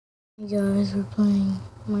Hey guys, we're playing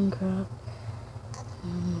Minecraft.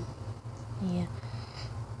 Yeah.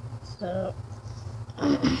 So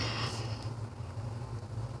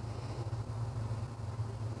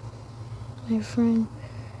my friend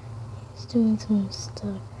is doing some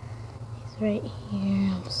stuff. He's right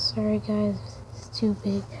here. I'm sorry guys, it's too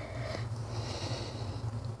big.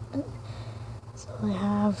 That's all I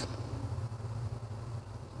have.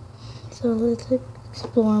 So let's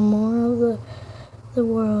explore more of the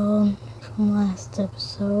world from last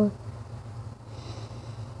episode.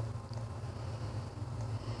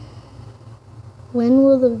 When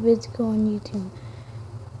will the vids go on YouTube?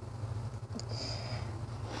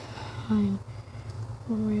 I'm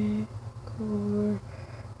recording.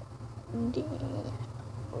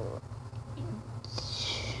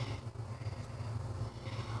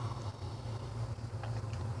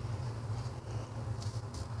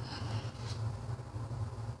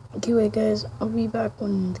 Okay, wait guys, I'll be back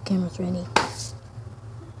when the camera's ready.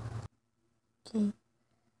 Okay,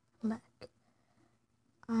 I'm back.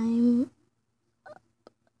 I'm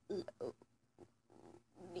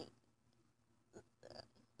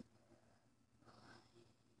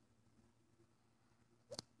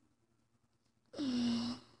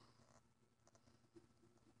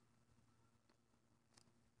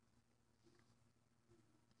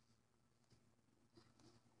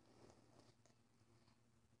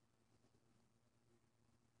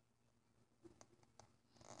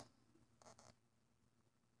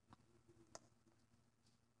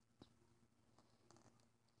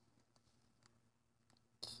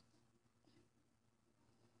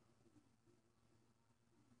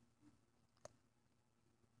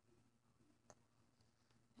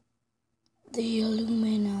the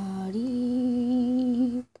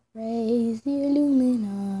Illuminati. Praise the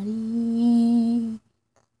Illuminati.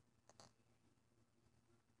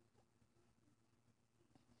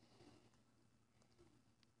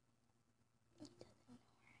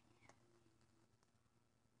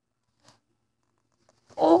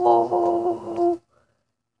 Oh!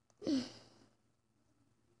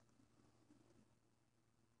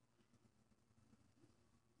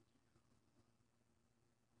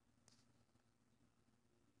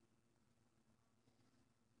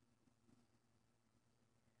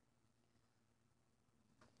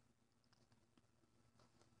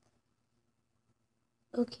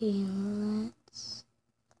 Okay, let's...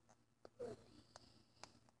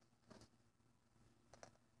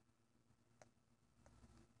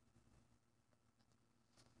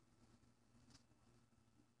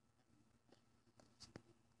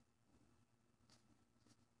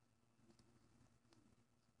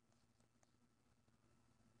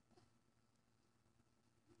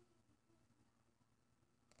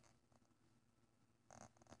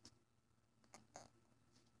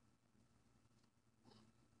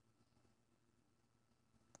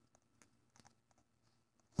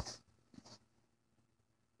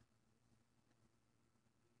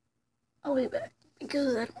 I'll be back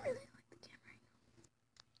because I don't really like the camera.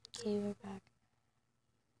 Okay, we're back.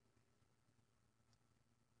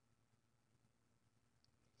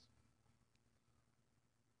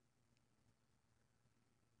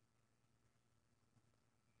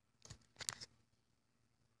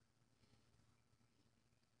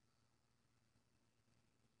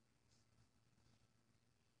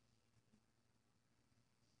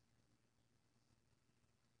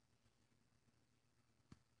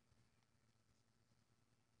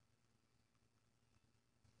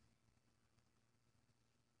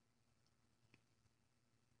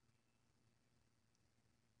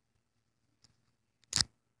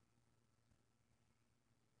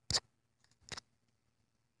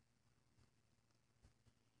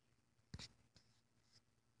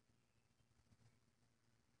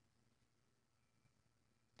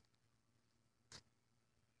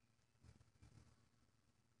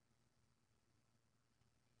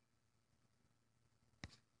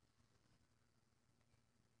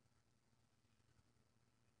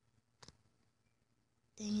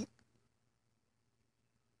 Dang it.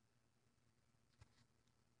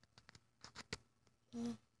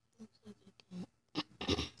 Yeah, looks like I can't.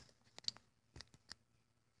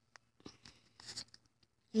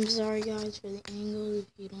 I'm sorry guys for the angle if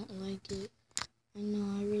you don't like it. I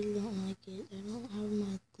know I really don't like it. I don't have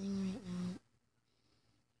my thing right now.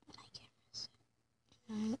 I can't miss it.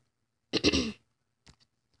 I'm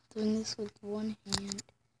doing this with one hand.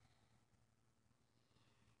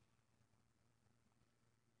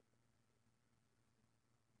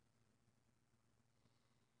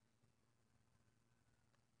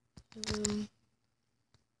 I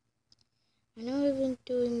know I've been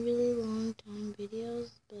doing really long time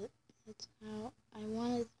videos, but that's how I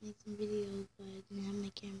wanted to make some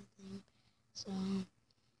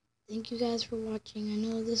thank you guys for watching. I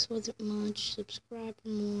know this wasn't much. Subscribe for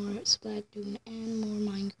more Splatoon and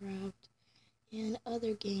more Minecraft and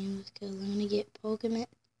other games, because I'm gonna get Pokken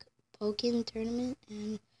Tournament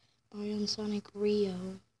and Mario and Sonic Rio.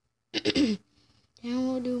 And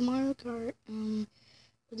we'll do Mario Kart. We'll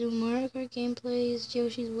do Mario Kart gameplays,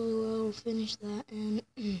 Yoshi's Woolly World, we'll finish that,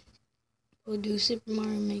 and we'll do Super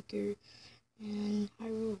Mario Maker and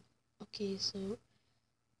Hyrule. Okay, so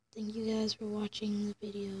thank you guys for watching the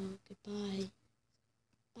video. Goodbye.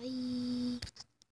 Bye.